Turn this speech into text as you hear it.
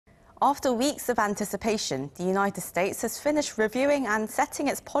After weeks of anticipation, the United States has finished reviewing and setting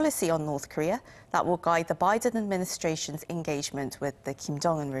its policy on North Korea that will guide the Biden administration's engagement with the Kim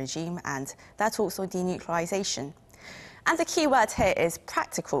Jong Un regime and their talks on denuclearization. And the key word here is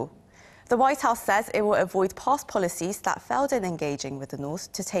practical. The White House says it will avoid past policies that failed in engaging with the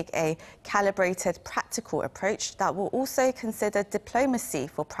North to take a calibrated, practical approach that will also consider diplomacy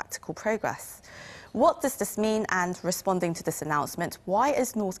for practical progress. What does this mean? And responding to this announcement, why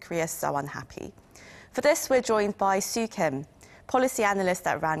is North Korea so unhappy? For this, we're joined by Soo Kim, policy analyst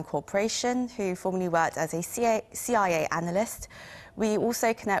at Rand Corporation, who formerly worked as a CIA analyst. We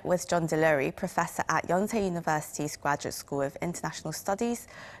also connect with John Delury, professor at Yonsei University's Graduate School of International Studies.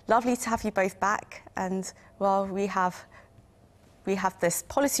 Lovely to have you both back. And, well, we have this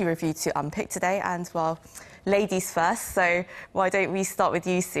policy review to unpick today. And, well, ladies first, so why don't we start with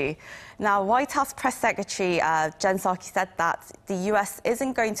you, Sue? Now, White House Press Secretary Jen Psaki said that the US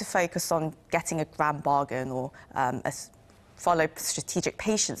isn't going to focus on getting a grand bargain or follow strategic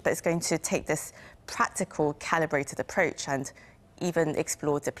patience, but it's going to take this practical, calibrated approach and even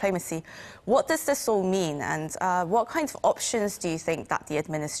explore diplomacy. What does this all mean, and what kinds of options do you think that the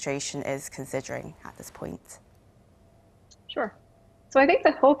administration is considering at this point? Sure. So I think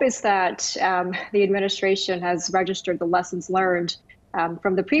the hope is that the administration has registered the lessons learned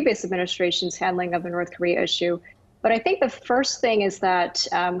from the previous administration's handling of the North Korea issue. But I think the first thing is that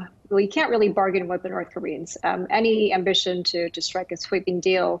we can't really bargain with the North Koreans. Any ambition to strike a sweeping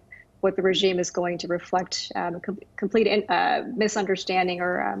deal with the regime is going to reflect a complete misunderstanding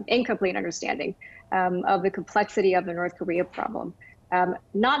or incomplete understanding of the complexity of the North Korea problem.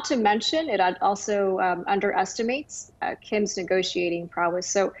 Not to mention, it also underestimates Kim's negotiating prowess.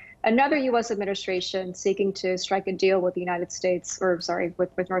 So another U.S. administration seeking to strike a deal with the United States, or sorry,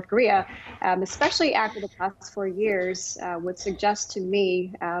 with North Korea, especially after the past 4 years, would suggest to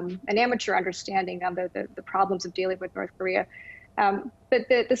me an amateur understanding of the problems of dealing with North Korea. But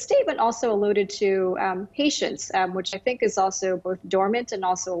the statement also alluded to patience, which I think is also both dormant and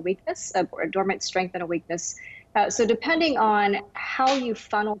also a weakness, a dormant strength and a weakness. So depending on how you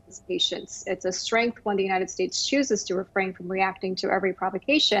funnel this patience, it's a strength when the United States chooses to refrain from reacting to every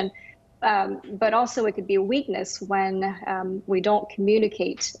provocation, but also it could be a weakness when we don't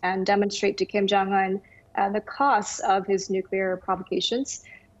communicate and demonstrate to Kim Jong Un the costs of his nuclear provocations.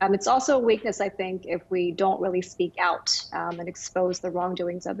 It's also a weakness, I think, if we don't really speak out and expose the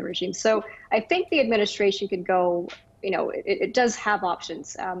wrongdoings of the regime. So I think the administration could go, it does have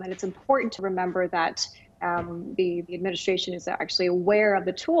options. And it's important to remember that the administration is actually aware of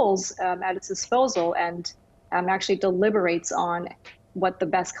the tools at its disposal and actually deliberates on what the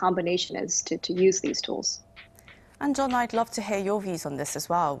best combination is to use these tools. And John, I'd love to hear your views on this as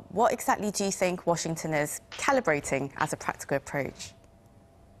well. What exactly do you think Washington is calibrating as a practical approach?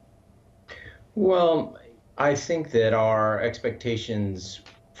 Well, I think that our expectations,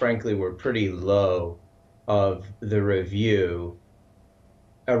 frankly, were pretty low of the review.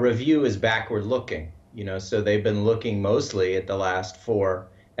 A review is backward looking, so they've been looking mostly at the last 4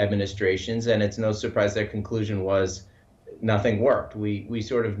 administrations, and it's no surprise their conclusion was nothing worked. We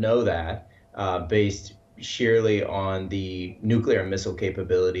sort of know that based sheerly on the nuclear missile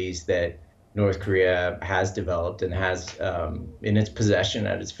capabilities that North Korea has developed and has in its possession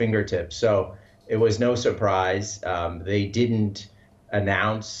at its fingertips. So it was no surprise. They didn't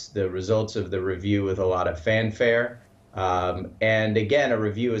announce the results of the review with a lot of fanfare. And again, a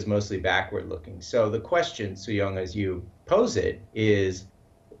review is mostly backward looking. So the question, Soo-young, as you pose it, is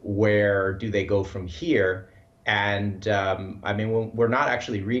where do they go from here? And I mean, we're not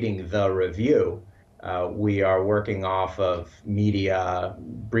actually reading the review. We are working off of media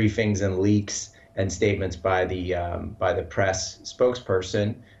briefings and leaks and statements by the press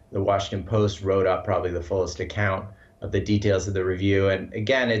spokesperson. The Washington Post wrote up probably the fullest account of the details of the review. And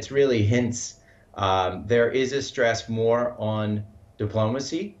again, it's really hints. There is a stress more on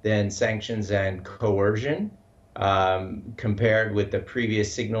diplomacy than sanctions and coercion compared with the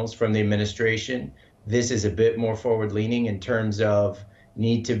previous signals from the administration. This is a bit more forward-leaning in terms of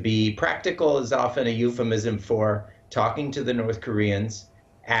need to be practical is often a euphemism for talking to the North Koreans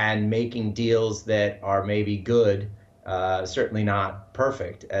and making deals that are maybe good, certainly not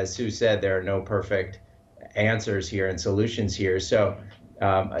perfect. As Sue said, there are no perfect answers here and solutions here. So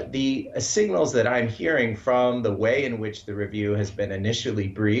the signals that I'm hearing from the way in which the review has been initially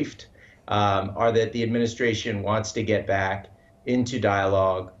briefed are that the administration wants to get back into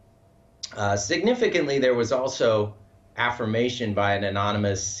dialogue. Significantly, there was also affirmation by an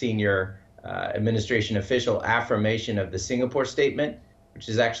anonymous senior administration official, affirmation of the Singapore statement, which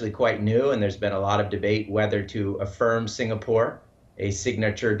is actually quite new, and there's been a lot of debate whether to affirm Singapore a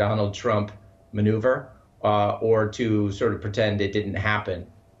signature Donald Trump maneuver or to sort of pretend it didn't happen.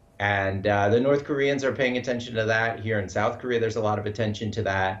 And the North Koreans are paying attention to that. Here in South Korea, there's a lot of attention to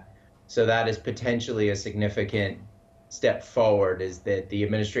that. So that is potentially a significant step forward, is that the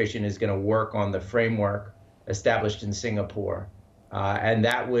administration is going to work on the framework established in Singapore. And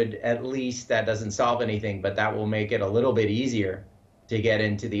that would, at least, that doesn't solve anything, but that will make it a little bit easier to get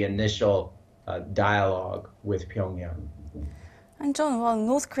into the initial dialogue with Pyongyang. And John, well,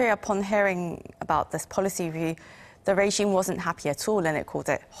 North Korea, upon hearing about this policy review, the regime wasn't happy at all, and it called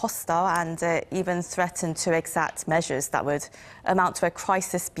it hostile, and it even threatened to exact measures that would amount to a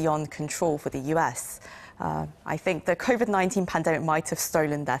crisis beyond control for the US. I think the COVID-19 pandemic might have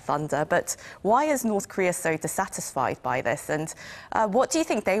stolen their thunder, but why is North Korea so dissatisfied by this? And what do you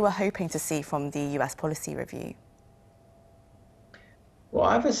think they were hoping to see from the US policy review? Well,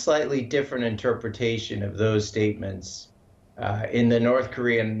 I have a slightly different interpretation of those statements. In the North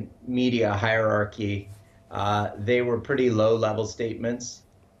Korean media hierarchy, they were pretty low-level statements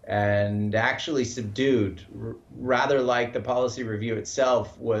and actually subdued, rather like the policy review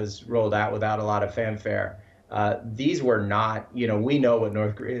itself was rolled out without a lot of fanfare. These were not, we know what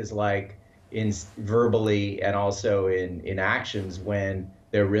North Korea is like verbally and also in actions when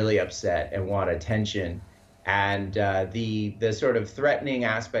they're really upset and want attention. And the sort of threatening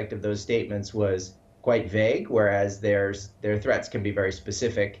aspect of those statements was quite vague, whereas their threats can be very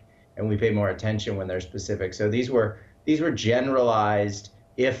specific, and we pay more attention when they're specific. So these were generalized.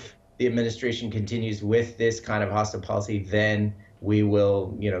 If the administration continues with this kind of hostile policy, then we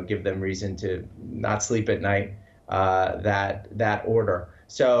will, give them reason to not sleep at night. That order.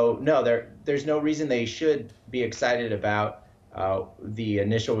 So no, there's no reason they should be excited about the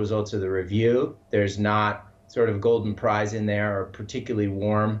initial results of the review. There's not sort of golden prize in there or particularly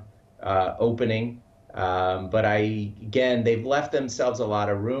warm opening. But again, they've left themselves a lot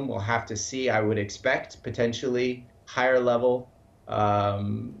of room. We'll have to see. I would expect potentially higher level,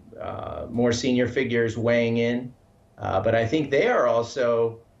 more senior figures weighing in. But I think they are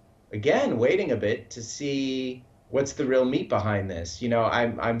also, again, waiting a bit to see what's the real meat behind this.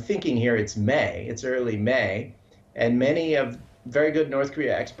 I'm thinking here it's May. It's early May. And many of very good North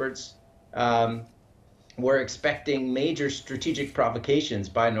Korea experts were expecting major strategic provocations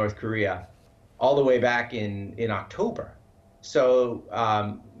by North Korea all the way back in October. So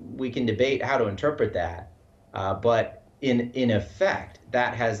we can debate how to interpret that. But in effect,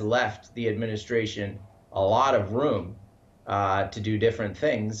 that has left the administration a lot of room to do different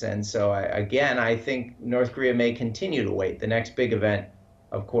things. And so, I think North Korea may continue to wait. The next big event,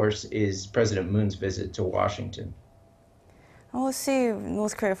 of course, is President Moon's visit to Washington. Also,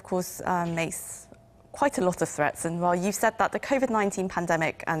 North Korea, of course, makes quite a lot of threats. And while you've said that the COVID-19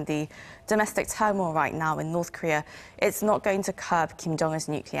 pandemic and the domestic turmoil right now in North Korea, it's not going to curb Kim Jong Un's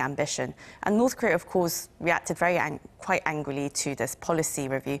nuclear ambition. And North Korea, of course, reacted quite angrily to this policy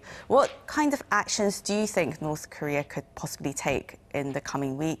review. What kind of actions do you think North Korea could possibly take in the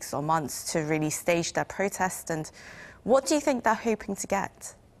coming weeks or months to really stage their protest? And what do you think they're hoping to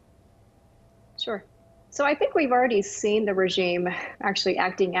get? Sure. So I think we've already seen the regime actually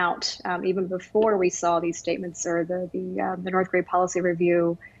acting out even before we saw these statements or the North Korea policy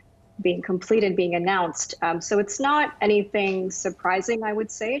review being completed, being announced. So it's not anything surprising, I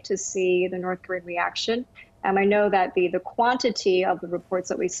would say, to see the North Korean reaction. I know that the quantity of the reports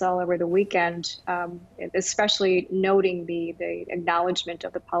that we saw over the weekend, especially noting the acknowledgement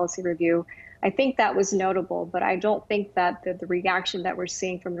of the policy review, I think that was notable. But I don't think that the reaction that we're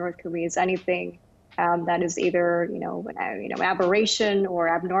seeing from North Korea is anything that is either aberration or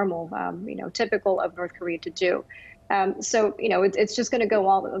abnormal, typical of North Korea to do. So it's just going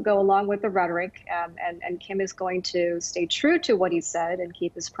to go along with the rhetoric, and Kim is going to stay true to what he said and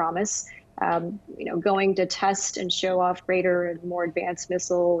keep his promise. Going to test and show off greater and more advanced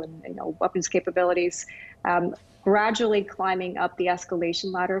missile and weapons capabilities, gradually climbing up the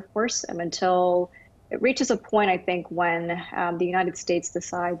escalation ladder, of course, until it reaches a point, I think, when the United States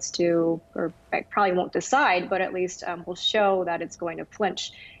decides to, or probably won't decide, but at least will show that it's going to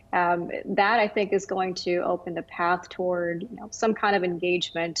flinch. That, I think, is going to open the path toward some kind of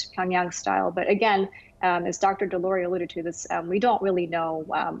engagement, Pyongyang style. But again, as Dr. Delory alluded to this, we don't really know,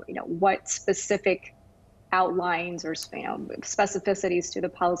 what specific outlines or specificities to the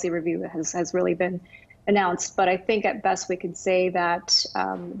policy review has really been announced. But I think at best we could say that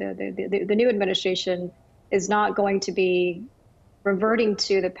the new administration is not going to be reverting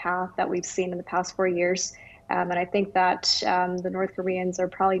to the path that we've seen in the past 4 years. And I think that the North Koreans are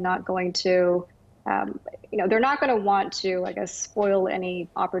probably not going to, they're not going to want to, I guess, spoil any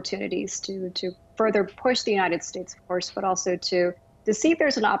opportunities to further push the United States, of course, but also to see if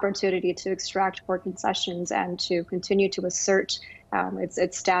there's an opportunity to extract more concessions and to continue to assert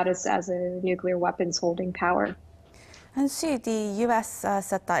its status as a nuclear weapons holding power. And Sue, the US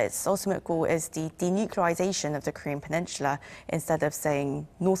said that its ultimate goal is the denuclearization of the Korean Peninsula instead of saying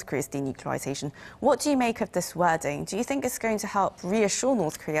North Korea's denuclearization. What do you make of this wording? Do you think it's going to help reassure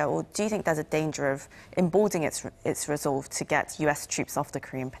North Korea, or do you think there's a danger of emboldening its resolve to get US troops off the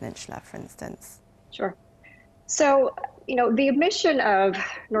Korean Peninsula, for instance? Sure. So, the omission of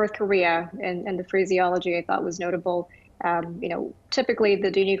North Korea and the phraseology I thought was notable. Typically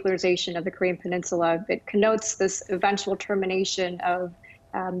the denuclearization of the Korean Peninsula, it connotes this eventual termination of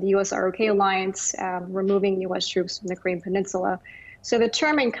the US-ROK alliance, removing US troops from the Korean Peninsula. So the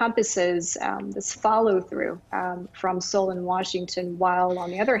term encompasses this follow-through from Seoul and Washington, while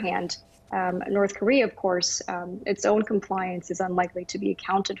on the other hand, North Korea, of course, its own compliance is unlikely to be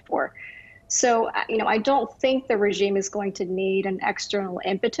accounted for. So, I don't think the regime is going to need an external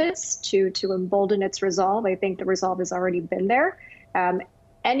impetus to embolden its resolve. I think the resolve has already been there.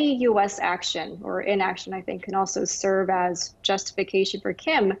 Any U.S. action or inaction, I think, can also serve as justification for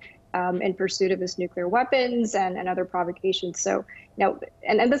Kim in pursuit of his nuclear weapons and other provocations. So,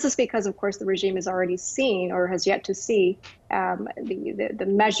 and this is because, of course, the regime has already seen or has yet to see the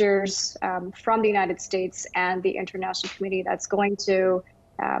measures from the United States and the international community that's going to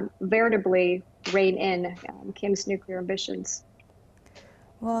veritably rein in Kim's nuclear ambitions.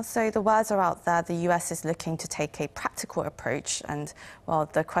 Well, so the words are out there. The US is looking to take a practical approach, and, well,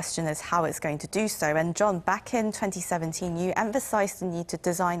 the question is how it's going to do so. And John, back in 2017, you emphasized the need to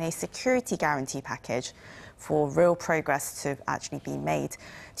design a security guarantee package for real progress to actually be made.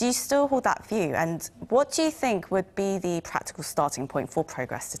 Do you still hold that view? And what do you think would be the practical starting point for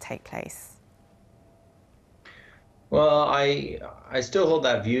progress to take place? Well, I still hold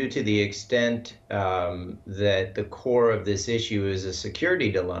that view to the extent that the core of this issue is a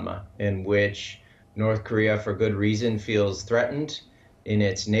security dilemma in which North Korea, for good reason, feels threatened in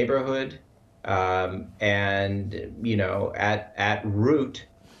its neighborhood. And, at root,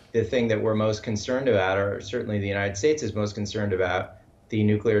 the thing that we're most concerned about, or certainly the United States is most concerned about, the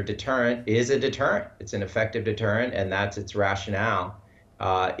nuclear deterrent is a deterrent. It's an effective deterrent, and that's its rationale.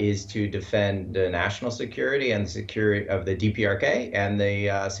 Is to defend the national security and the security of the DPRK and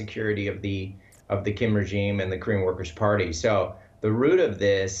the security of the Kim regime and the Korean Workers' Party. So the root of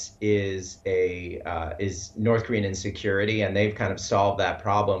this is North Korean insecurity, and they've kind of solved that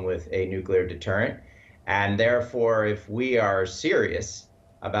problem with a nuclear deterrent. And therefore, if we are serious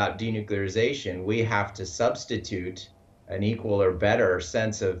about denuclearization, we have to substitute an equal or better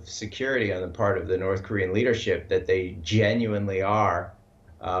sense of security on the part of the North Korean leadership that they genuinely are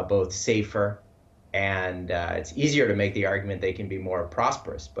both safer and it's easier to make the argument they can be more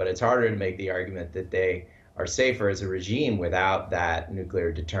prosperous, but it's harder to make the argument that they are safer as a regime without that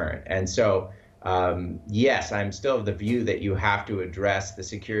nuclear deterrent. And so, yes, I'm still of the view that you have to address the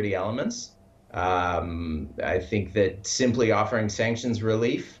security elements. I think that simply offering sanctions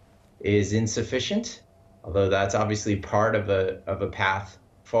relief is insufficient, although that's obviously part of a path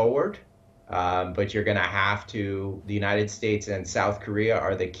forward. But you're going to have to, the United States and South Korea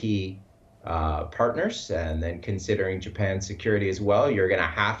are the key partners, and then considering Japan's security as well, you're going to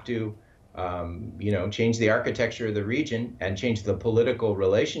have to, change the architecture of the region and change the political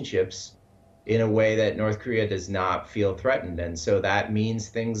relationships in a way that North Korea does not feel threatened. And so that means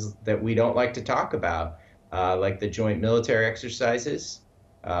things that we don't like to talk about, like the joint military exercises,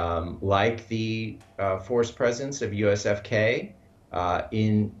 like the forced presence of USFK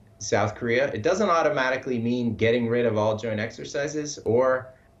in South Korea. It doesn't automatically mean getting rid of all joint exercises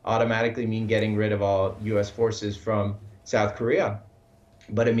or automatically mean getting rid of all U.S. forces from South Korea,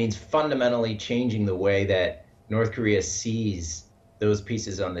 but it means fundamentally changing the way that North Korea sees those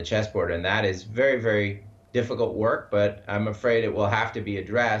pieces on the chessboard. And that is very, very difficult work, but I'm afraid it will have to be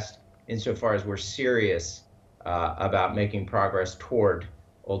addressed insofar as we're serious about making progress toward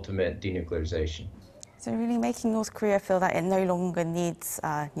ultimate denuclearization. So really making North Korea feel that it no longer needs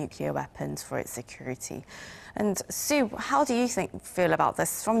nuclear weapons for its security. And Sue, how do you feel about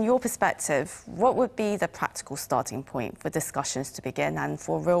this? From your perspective, what would be the practical starting point for discussions to begin and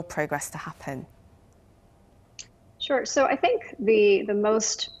for real progress to happen? Sure. So I think the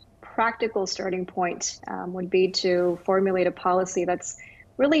most practical starting point would be to formulate a policy that's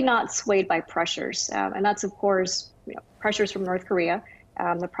really not swayed by pressures. And that's, of course, pressures from North Korea.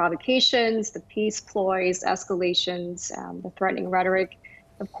 The provocations, the peace ploys, escalations, the threatening rhetoric.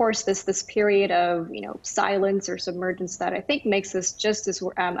 Of course, this period of silence or submergence that I think makes this just as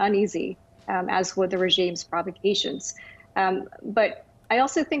uneasy as would the regime's provocations. But I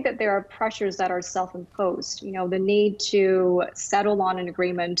also think that there are pressures that are self-imposed. You know, the need to settle on an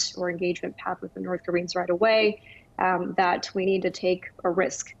agreement or engagement path with the North Koreans right away, that we need to take a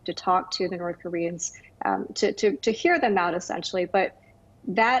risk to talk to the North Koreans, to hear them out essentially. But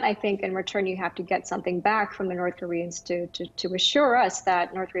that, I think, in return, you have to get something back from the North Koreans to assure us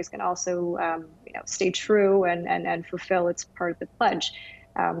that North Korea can also, stay true and fulfill its part of the pledge.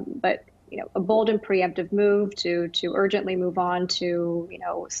 But a bold and preemptive move to urgently move on to,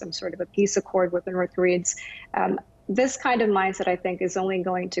 some sort of a peace accord with the North Koreans. This kind of mindset, I think, is only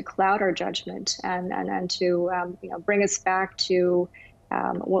going to cloud our judgment and to, bring us back to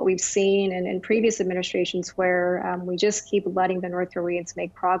what we've seen in previous administrations where we just keep letting the North Koreans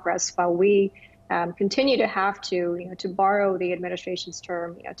make progress while we continue to have to, to borrow the administration's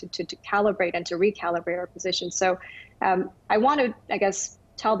term, to calibrate and to recalibrate our position. So I want to, I guess,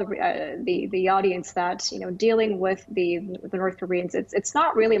 tell the audience that dealing with the North Koreans, it's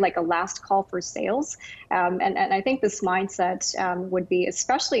not really like a last call for sales, and I think this mindset would be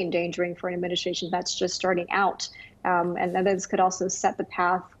especially endangering for an administration that's just starting out, and then this could also set the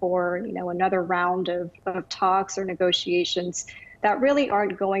path for another round of talks or negotiations that really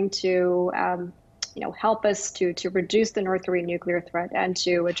aren't going to help us to reduce the North Korean nuclear threat and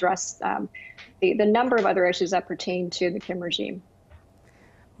to address the number of other issues that pertain to the Kim regime.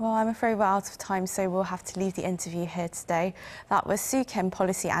 Well, I'm afraid we're out of time, so we'll have to leave the interview here today. That was Sue Kim,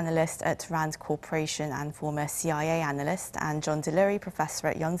 policy analyst at Rand Corporation and former CIA analyst, and John Delury, professor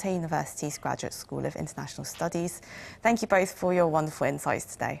at Yonsei University's Graduate School of International Studies. Thank you both for your wonderful insights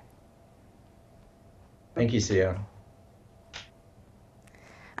today. Thank you, Sia.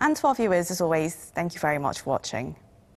 And to our viewers, as always, thank you very much for watching.